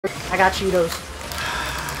I got Cheetos.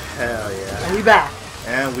 Hell yeah. And we back.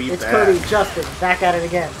 And we it's back. Cody, Justin, back at it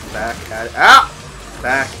again. Back at it. Ah!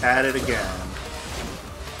 Back at it again.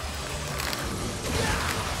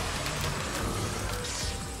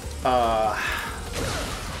 Yeah.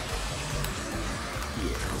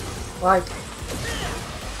 Like,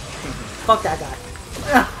 fuck that guy.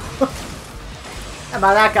 And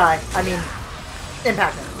by that guy, I mean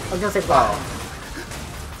Impact Man. I was gonna say Black Man.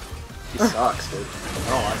 He sucks, dude. I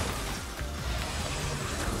don't like him.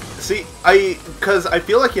 See, because I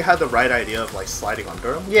feel like you had the right idea of like sliding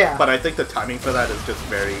under him. Yeah. But I think the timing for that is just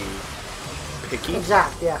very picky.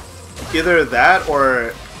 Exact, yeah. Either that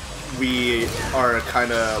or we are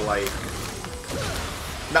kind of like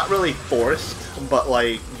not really forced, but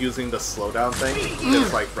like using the slowdown thing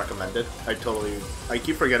is like recommended. I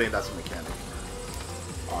keep forgetting that's a mechanic.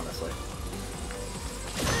 Honestly.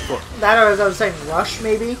 Cool. That or as I was saying, rush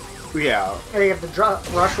maybe. Yeah. And you have to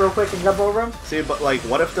rush real quick and jump over him. See, but like,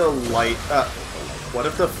 what if the what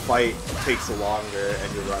if the fight takes longer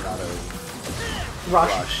and you run out of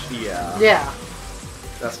rush? Yeah. Yeah.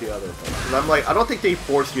 That's the other thing. 'Cause I'm like, I don't think they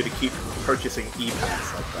force you to keep purchasing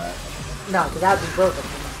E-packs like that. No, because that'd be broken.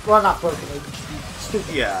 Well, not broken. It'd just be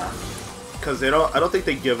stupid. Yeah. Because they don't. I don't think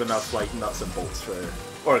they give enough like nuts and bolts for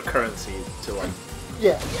or currency to like.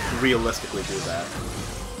 Yeah. Realistically do that.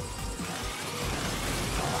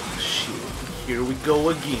 Here we go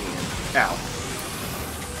again. Ow.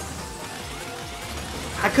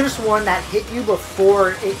 I could have sworn that hit you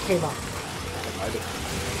before it came up.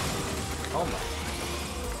 Oh my.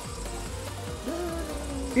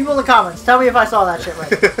 People in the comments, tell me if I saw that shit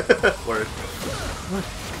right. Word.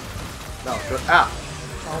 No, go. Ow.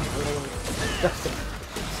 Oh my lord. Justin.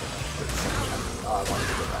 Oh, I wanted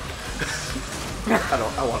to go back.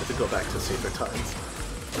 I wanted to go back to safer times.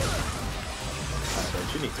 But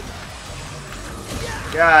you need to die.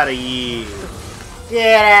 Get out of here!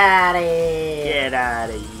 Get out of here! Get out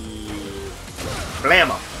of here!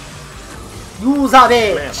 Blammo! Use a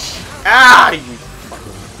bitch! Ah! You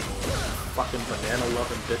fucking banana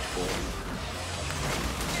loving bitch boy.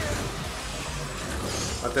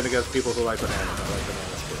 Nothing against people who like bananas. I like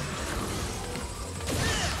bananas too.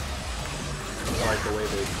 I like the way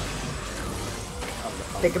they.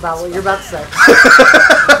 Think about what you're about to say.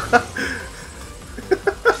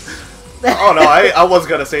 Oh no, I was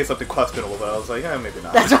gonna say something questionable, but I was like, yeah, maybe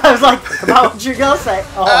not. That's what I was like, think about what you're gonna say.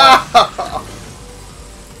 Oh.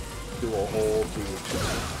 Do a whole beach.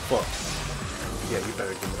 Fuck. Yeah, you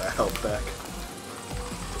better give me that health back.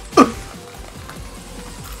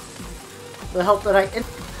 The help that I...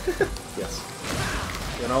 Yes.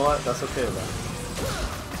 You know what? That's okay then.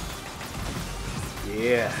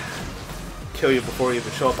 Yeah. Kill you before you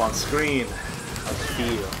even show up on screen. How's it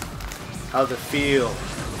feel? How's it feel?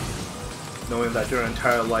 Knowing that your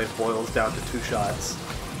entire life boils down to 2 shots.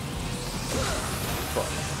 Fuck.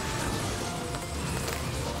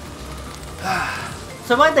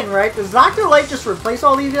 So my thing, right? Does Dr. Light just replace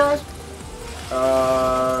all these guys?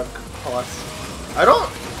 I don't.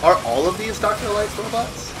 Are all of these Dr. Light's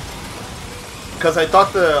robots? Because I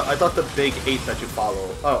thought the big 8 that you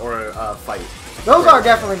follow fight. Those are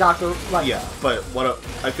definitely Dr. Light. Yeah, but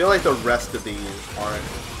I feel like the rest of these aren't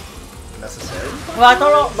necessary. Well, I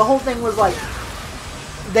thought the whole thing was like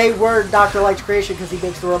they were Dr. Light's creation because he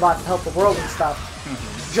makes the robots to help the world and stuff.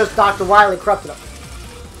 Mm-hmm. Just Dr. Wily corrupted them.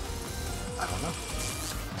 I don't know.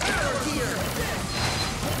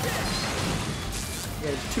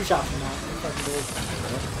 Yeah, 2 shots from that.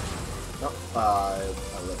 Nope. I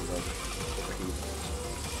let it overheat.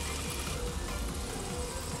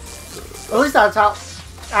 At least that's how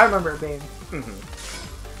I remember it being. Mm-hmm.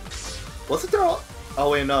 Wasn't there all... Oh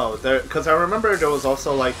wait, no. Because I remember there was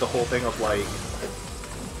also like the whole thing of like...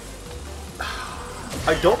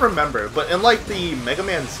 I don't remember, but in like the Mega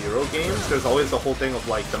Man Zero games, there's always the whole thing of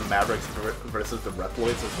like the Mavericks versus the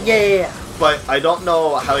Reploids as well. Yeah. But I don't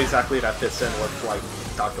know how exactly that fits in with like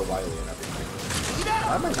Dr. Wily and everything.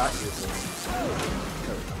 Why am I not using...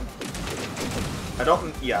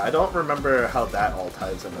 I don't remember how that all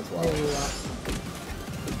ties in as well.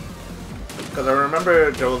 Because I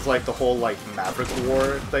remember there was like the whole like Maverick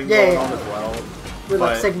War thing going on as well. With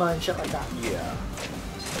like Sigma and shit like that. Yeah.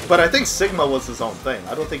 But I think Sigma was his own thing.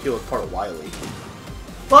 I don't think he was part of Wily.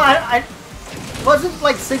 Well, I wasn't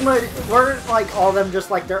like Sigma, weren't like all of them just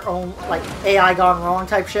like their own like AI gone wrong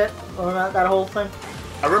type shit? Or that whole thing?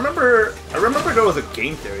 I remember there was a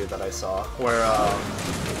game theory that I saw where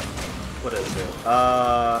what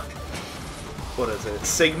is it?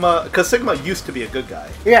 Sigma, because Sigma used to be a good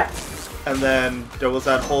guy. Yeah. And then there was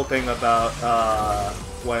that whole thing about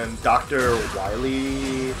when Dr.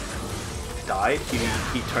 Wily died,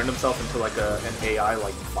 he turned himself into like an AI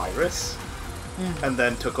like virus, and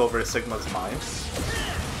then took over Sigma's mind.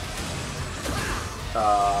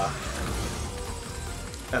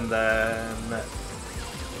 And then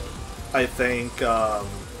I think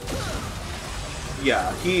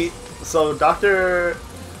yeah, so Dr.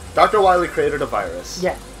 Wily created a virus.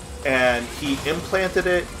 Yeah. And he implanted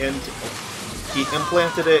it into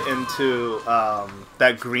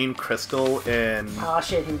that green crystal in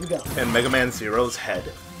Shit, here we go. in Mega Man Zero's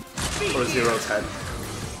head. Or Zero's head.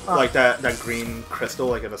 Like that green crystal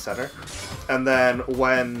like in the center. And then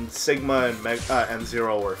when Sigma and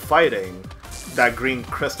Zero were fighting, that green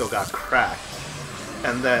crystal got cracked.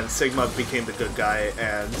 And then Sigma became the good guy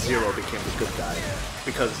and Zero became the good guy.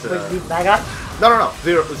 Because the... Wait, the bad guy? No.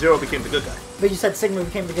 Zero became the good guy. But you said Sigma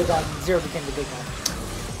became the good guy and Zero became the good guy.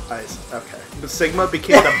 Okay. But Sigma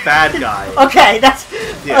became the bad guy. Okay, that's...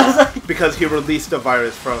 Yeah, like... because he released the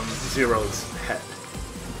virus from Zero's head.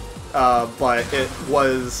 But it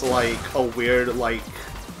was like a weird, like,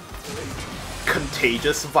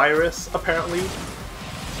 contagious virus, apparently.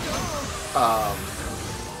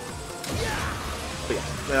 But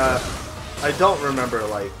yeah, I don't remember,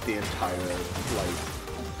 like, the entire, like,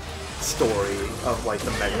 story of, like,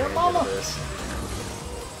 the Mega Man universe.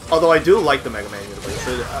 Although I do like the Mega Man universe,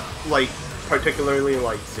 like, particularly,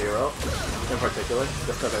 like, Zero, in particular,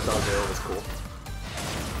 just because I thought Zero was cool.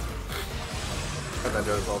 And then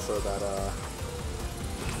there's also that,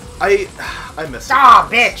 I miss... Ah,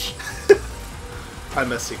 bitch! I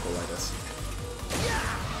miss Sequelitis.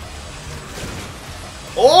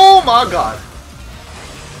 Oh my god!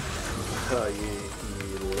 You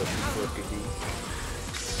little fuckity.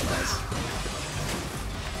 Nice.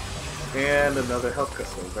 And another health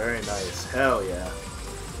crystal. Very nice. Hell yeah.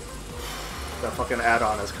 That fucking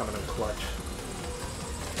add-on is coming in clutch.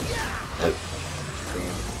 Damn.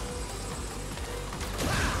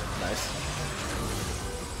 Nice.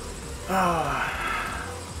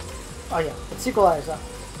 Oh yeah, it's Sequelitis, huh?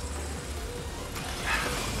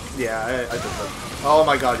 Yeah, I did that. Oh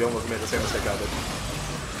my god, you almost made the same mistake I did.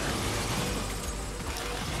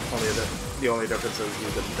 The only difference is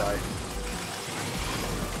you didn't die.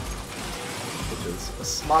 Which is a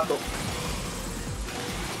smarto.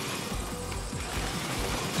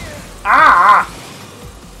 Ah!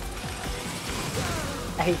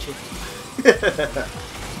 I hate you.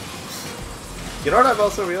 You know what I've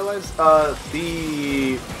also realized?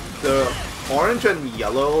 The orange and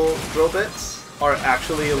yellow drill bits are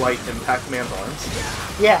actually like in Pac-Man's arms.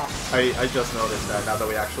 Yeah. I just noticed that now that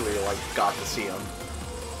we actually like got to see them.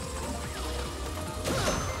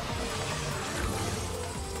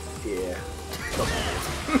 Yeah.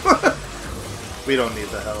 We don't need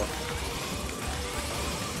the help.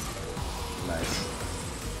 Nice.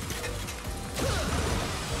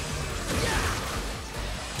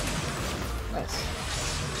 Nice.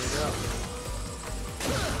 There you go.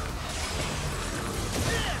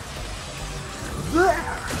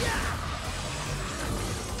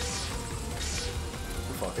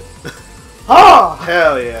 Fuck it. Oh!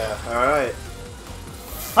 Hell yeah. Alright.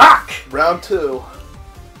 Fuck! Round 2.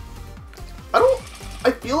 I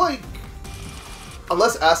feel like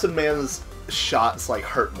unless Acid Man's shots like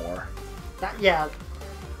hurt more. Yeah.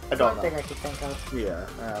 I don't know. Thing I could think of. Yeah,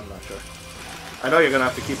 I'm not sure. I know you're gonna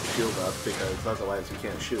have to keep the shield up because otherwise you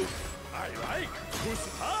can't shoot. I like to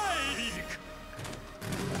spike.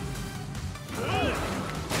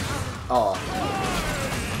 Oh.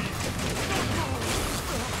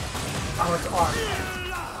 Oh, it's arm.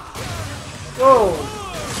 Whoa!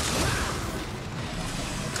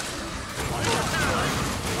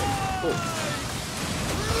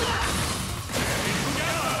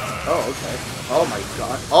 Oh, okay. Oh my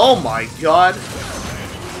god. Oh my god!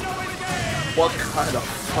 What kind of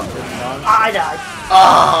fucking nonsense? I died.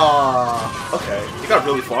 Ah! Okay. You got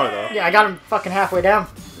really far though. Yeah, I got him fucking halfway down.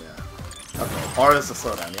 Yeah. Okay. R is the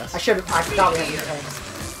slowdown, yes? I forgot we had these tanks.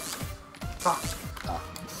 Fuck.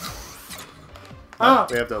 No,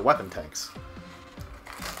 we have the weapon tanks.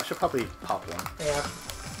 I should probably pop one. Yeah.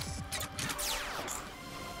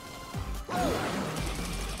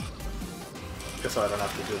 Just so I don't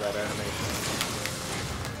have to do that animation.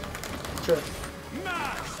 Sure.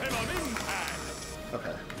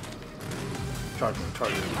 Okay. Charging.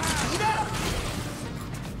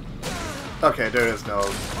 Okay, there is no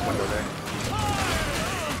window there.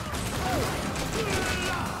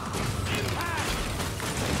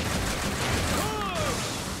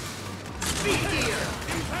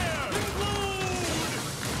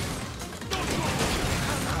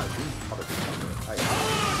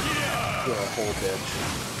 You're a whole bitch.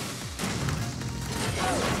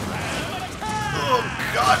 Oh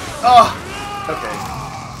god! Oh! Okay.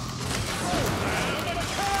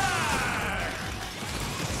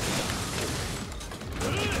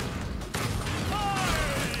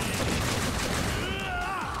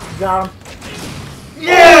 Got him.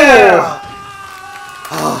 Yeah!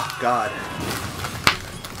 Oh, God.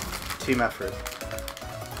 Team effort.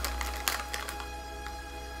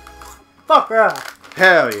 Fuck yeah.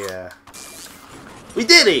 Hell yeah. We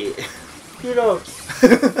did it! Kudos.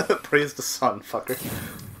 Praise the sun, fucker.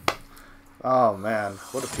 Oh man,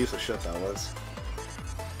 what a piece of shit that was.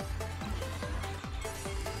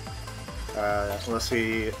 Let's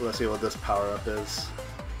see what this power up is.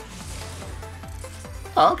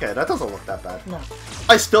 Oh, okay, that doesn't look that bad. No.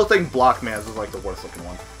 I still think Blockman's is like the worst looking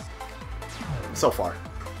one. So far.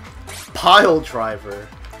 Pile Driver.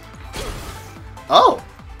 Oh!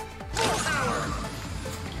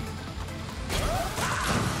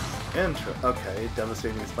 Okay,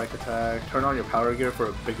 devastating spike attack. Turn on your power gear for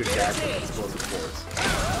a bigger dash with explosive force.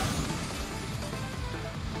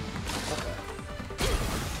 Okay.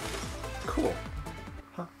 Cool.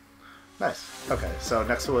 Huh. Nice. Okay, so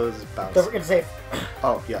next was bounce. Don't forget to save.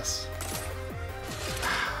 Oh, yes.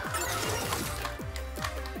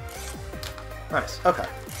 Nice. Okay.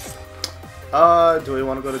 Do we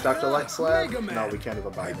want to go to Dr. Light's lab? No, we can't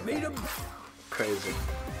even buy it. Crazy.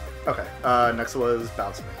 Okay, next was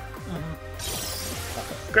Bounce Me.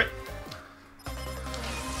 Okay, great.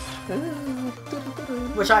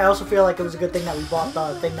 Which I also feel like it was a good thing that we bought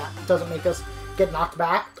the thing that doesn't make us get knocked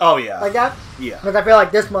back. Oh, yeah. Like that? Yeah. Because I feel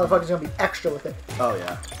like this motherfucker's gonna be extra with it. Oh,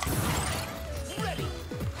 yeah.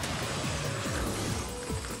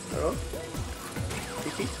 Hello?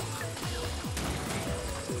 Kiki?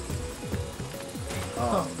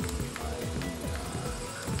 Oh.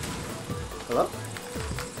 Hello?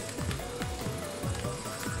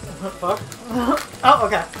 Fuck. Oh,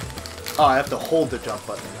 okay. Oh, I have to hold the jump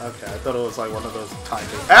button. Okay, I thought it was like one of those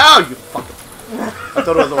time-based... Ow, you fucking... I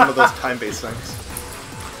thought it was one of those time-based things.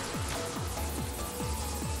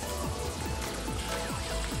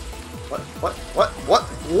 What?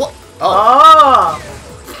 Oh.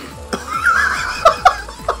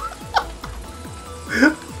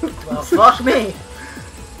 Well, fuck me.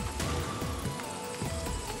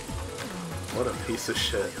 What a piece of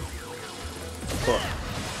shit. Fuck.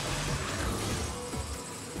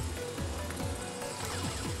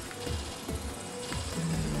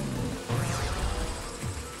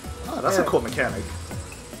 Oh, that's a cool mechanic.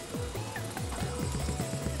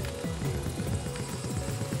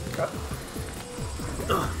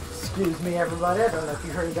 Excuse me, everybody. I don't know if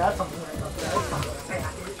you heard that. Something right about that.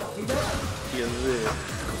 Yes,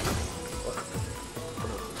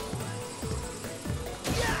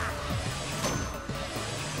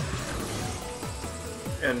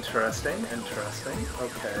 Interesting, interesting.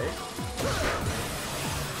 Okay.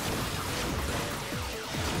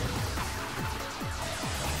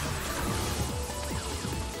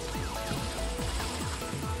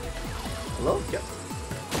 Hello? Yep.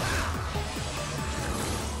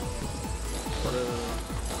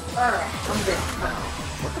 Alright, I'm dead.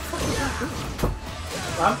 What the fuck is that doing?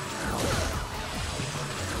 Huh?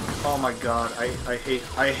 Oh my god, I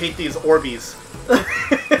hate these Orbeez.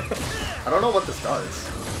 I don't know what this does.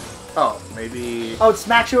 Oh, maybe... Oh, it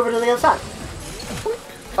smacks you over to the other side.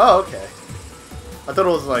 Oh, okay. I thought it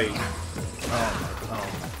was like...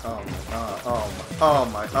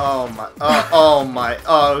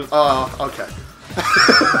 okay.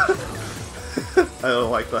 I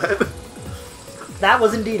don't like that. That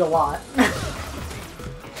was indeed a lot.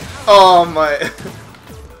 Oh my...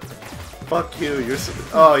 Fuck you, you're so...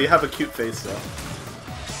 Oh, you have a cute face though.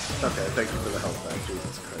 Okay, thank you for the help back,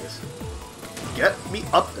 Jesus Christ. Get me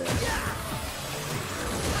up there.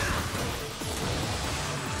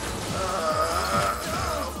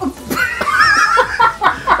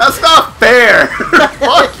 That's not fair!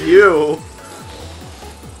 Fuck you!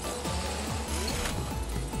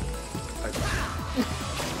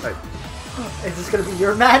 Is this gonna be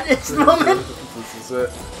your madness moment? This is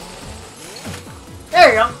it. There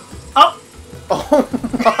you go. Oh! Oh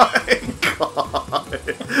my god!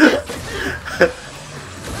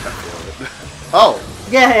 Oh!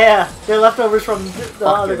 Yeah. They're leftovers from the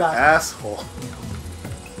other guy. Asshole.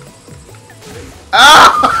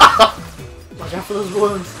 Ah! Watch out for those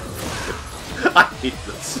wounds. I hate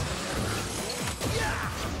this.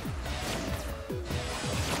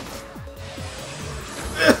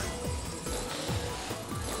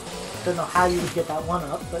 Don't know how you would get that one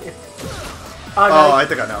up, but if... Oh, no, I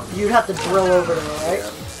think I know. You'd have to drill over to it, right? Yeah.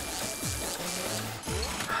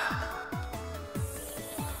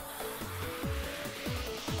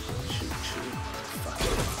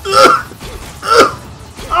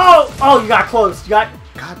 Oh! Oh, you got close. You got.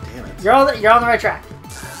 God damn it. You're on the right track.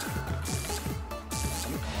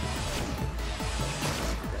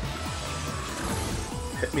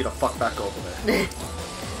 Hit me the fuck back over there.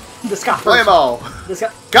 This guy. Flamo! This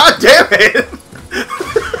guy. God damn it!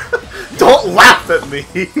 Don't laugh at me!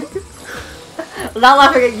 I'm not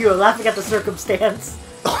laughing at you. I'm laughing at the circumstance.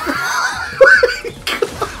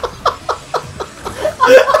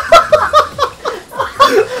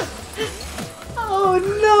 Oh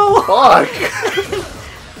no! Fuck!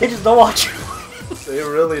 They just don't watch you. They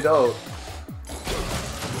really don't.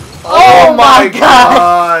 Oh my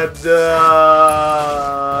god!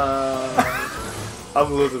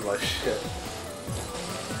 I'm losing my shit.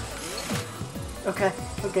 Okay,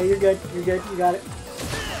 okay, you're good. You're good. You got it.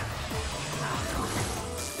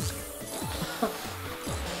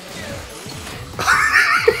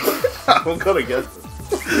 I'm gonna get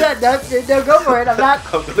this. Yeah, no, go for it. I'm not.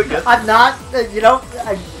 I'm gonna get. I'm not.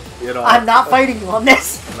 I'm not fighting you on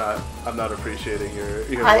this. I'm not appreciating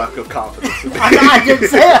your lack of confidence in me. I didn't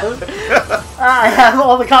say it. I have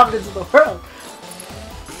all the confidence in the world.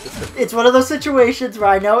 It's one of those situations where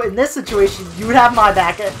I know in this situation you would have my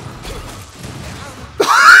back.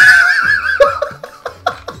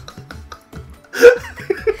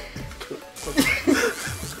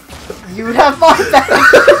 You would have my back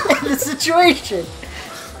in the situation.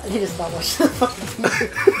 I need to stop watching the fucking TV.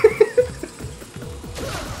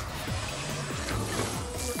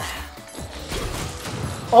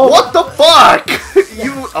 Oh. What the fuck?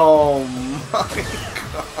 You. Oh my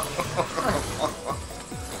god.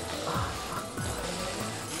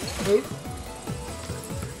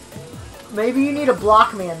 Maybe you need to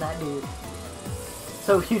block man that dude,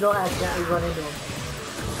 so you don't accidentally run into him.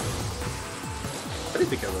 I didn't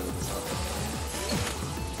think I run into this.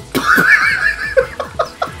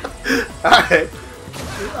 Alright.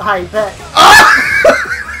 I bet.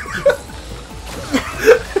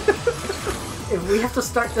 If we have to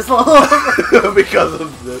start this all over Because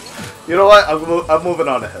of this. You know what? I'm moving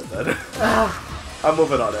on ahead then. I'm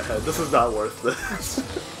moving on ahead. This is not worth this.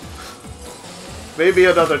 Maybe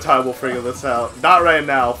another time we'll figure this out. Not right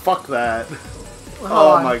now. Fuck that. Hold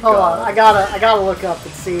on. I gotta look up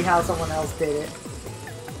and see how someone else did it.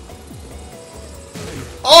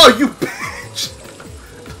 Oh, you bitch!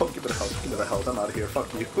 Don't give me the health. Give me the health. I'm out of here.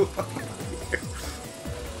 Fuck you.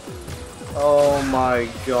 Oh my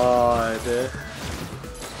god.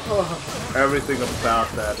 Oh. Everything about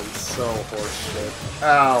that is so horseshit.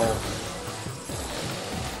 Ow.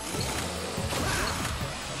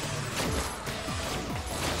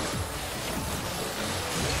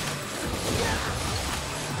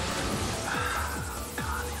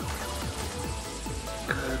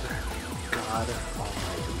 Good God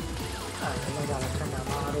almighty. I gotta turn down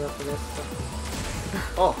my audio for this.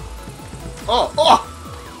 Oh. Oh! Oh!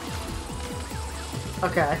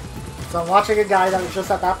 Okay. So I'm watching a guy that was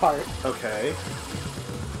just at that part. Okay.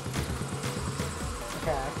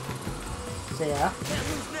 Okay. So yeah.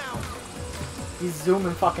 He's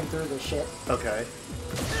zooming fucking through this shit. Okay.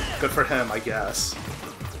 Good for him, I guess.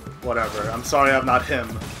 Whatever. I'm sorry I'm not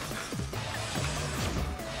him.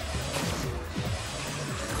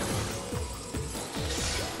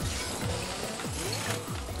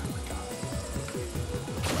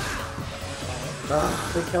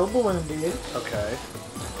 Big kill balloon, dude. Okay.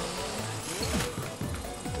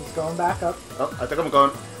 He's going back up. Oh, I think I'm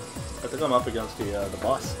up against the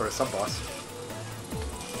boss, or sub-boss.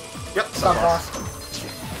 Yep, sub-boss.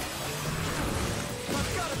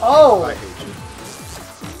 Oh! I hate you.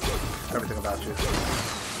 Everything about you.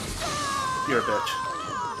 You're a bitch.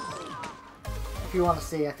 If you want to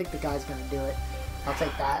see, I think the guy's gonna do it. I'll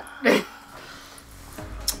take that.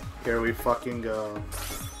 Here we fucking go.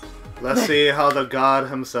 Let's see how the god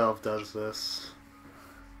himself does this.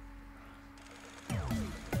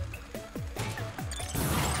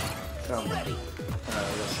 Come on. Alright,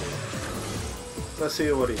 let's see. Let's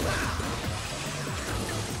see what he does.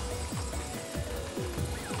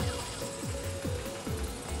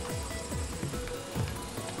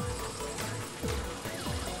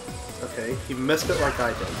 Okay, he missed it like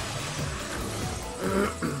I did.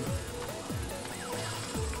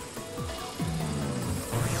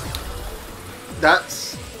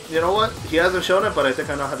 That's... You know what? He hasn't shown it, but I think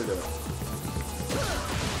I know how to do it.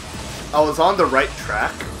 I was on the right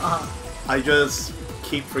track. I just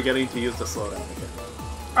keep forgetting to use the slowdown again.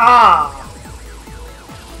 Ah!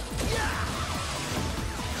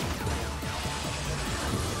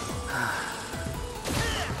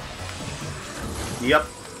 Yep.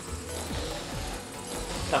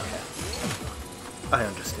 Okay. I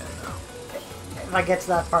understand now. If I get to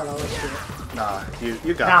that part, I'll let you do it. Nah,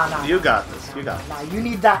 you got Nah, this. You got this. You got this. Nah, you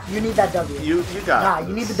need that. You need that W. You got Nah, this.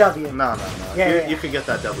 you need the W. No. Yeah, You can get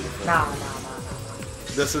that W. For Nah. me.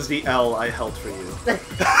 This is the L I held for you.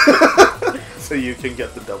 So you can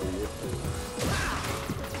get the W.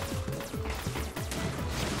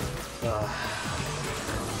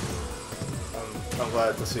 I'm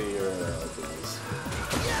glad to see your things.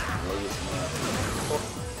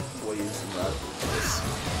 We'll use some that.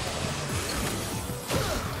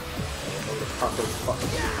 Pop those fucking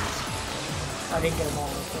things. I didn't get them all,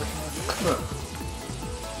 unfortunately.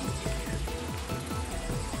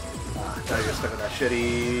 Now you're stuck in that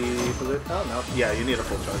shitty position. Oh no. Yeah, you need a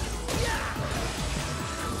full charge.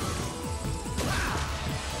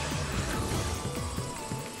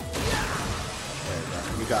 There you go.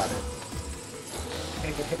 You got it. I'm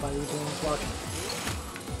gonna get hit by these balloons, watch.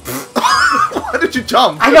 Why did you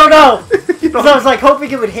jump? I don't know! Because I was like hoping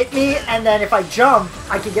it would hit me, and then if I jump,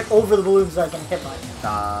 I could get over the balloons so I can hit by them.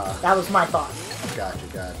 That was my thought. Gotcha.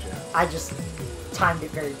 I just timed it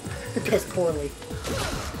very piss poorly.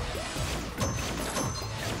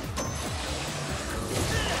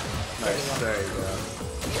 Nice, there you go.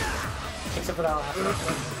 Except for that last one.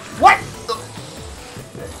 What?!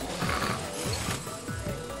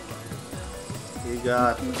 You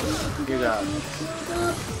got this. You got this.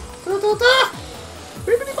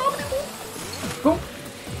 Boom!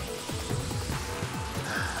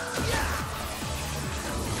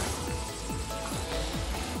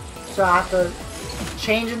 So I have to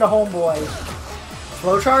change into homeboy.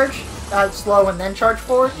 Slow charge? Slow and then charge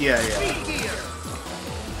forward? Yeah.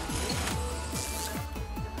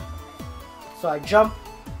 So I jump,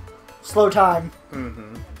 slow time.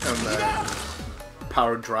 And then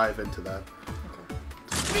power drive into that.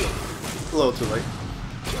 Okay. A little too late.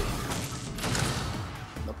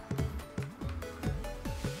 Nope.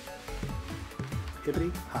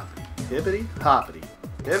 Hibbity hoppity. Hibbity hoppity.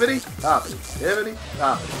 Hibbity hoppity. Hibbity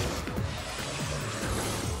hoppity.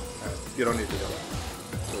 Alright, you don't need to go.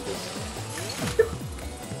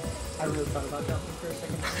 I really thought about jumping for a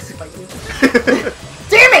second to spike you.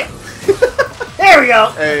 Damn it! There we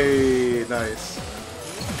go! Hey, nice.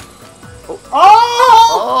 Oh,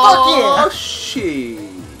 fuck yeah! Shit.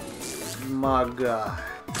 My god.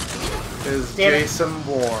 Is Damn it. Jason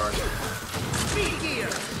Bourne.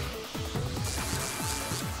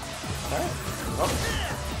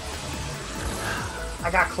 I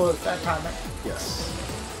got close that time. Yes.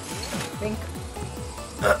 Think.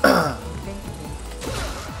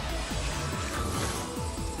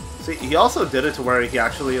 See, he also did it to where he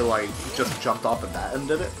actually, like, just jumped off of that and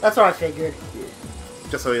did it. That's what I figured. Yeah.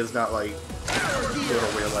 Just so he's not, like, a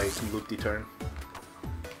little weird, like, loopy turn.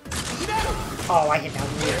 Oh, I hit that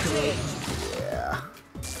way too late. Yeah.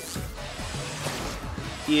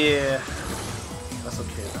 Yeah. That's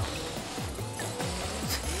okay,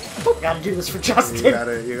 though. Gotta do this for Justin.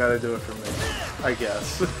 You gotta do it for me. I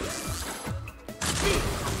guess.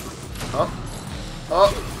 Oh!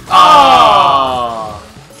 Ah!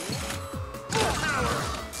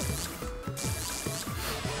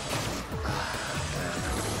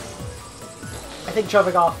 I think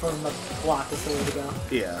jumping off from the block is the way to go.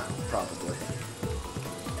 Yeah, probably.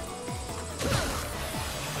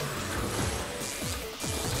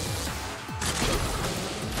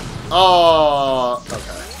 Oh,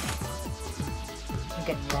 okay. I'm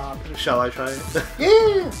getting robbed. Shall I try it?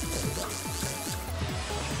 Yeah!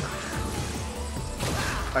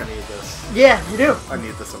 I need this. Yeah, you do. I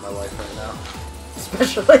need this in my life right now.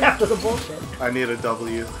 Especially after the bullshit. I need a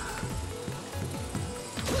W.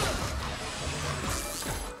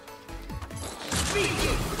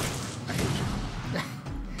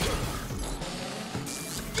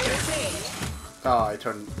 Oh, I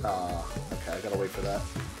turned... Oh, okay, I gotta wait for that.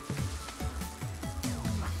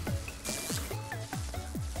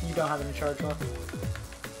 You don't have any charge left.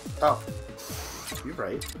 Oh. You're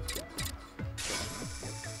right.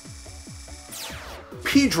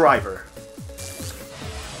 P-Driver!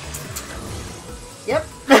 Yep.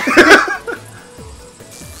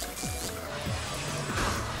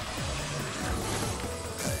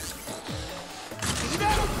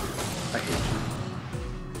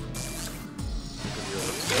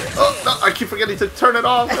 Oh, no, I keep forgetting to turn it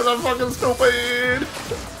off because I'm fucking stupid!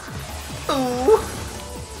 Ooh.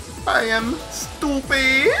 I am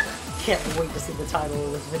stupid! Can't wait to see the title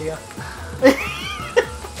of this video.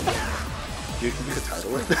 You could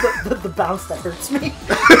title it. The bounce that hurts me.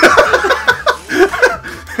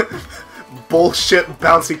 Bullshit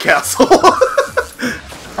bouncy castle.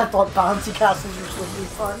 I thought bouncy castles were supposed to be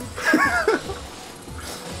fun.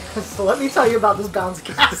 So let me tell you about this bouncy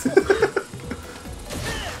castle.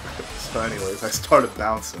 So anyways, I started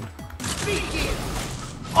bouncing.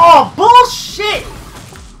 Oh, bullshit!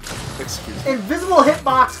 Excuse me? Invisible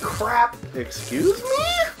hitbox crap. Excuse me?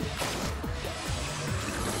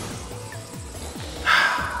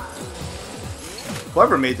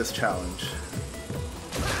 Whoever made this challenge,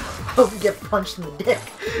 I hope you get punched in the dick.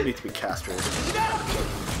 you need to be castrated.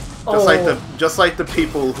 Oh. Just like the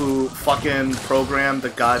people who fucking programmed the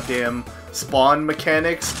goddamn spawn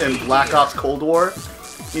mechanics in Black Ops Cold War,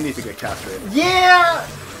 you need to get castrated. Yeah!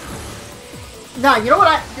 Nah, you know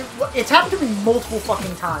what it's happened to me multiple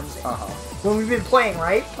fucking times. When we've been playing,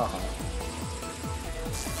 right?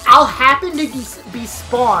 I'll happen to be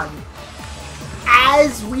spawned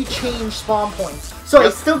as we change spawn points. So I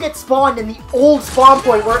still get spawned in the old spawn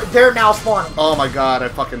point where they're now spawning. Oh my god, I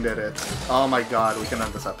fucking did it. Oh my god, we can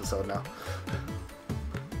end this episode now.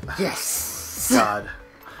 Yes. God.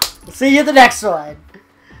 See you in the next one.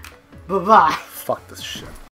 Bye-bye. Fuck this shit.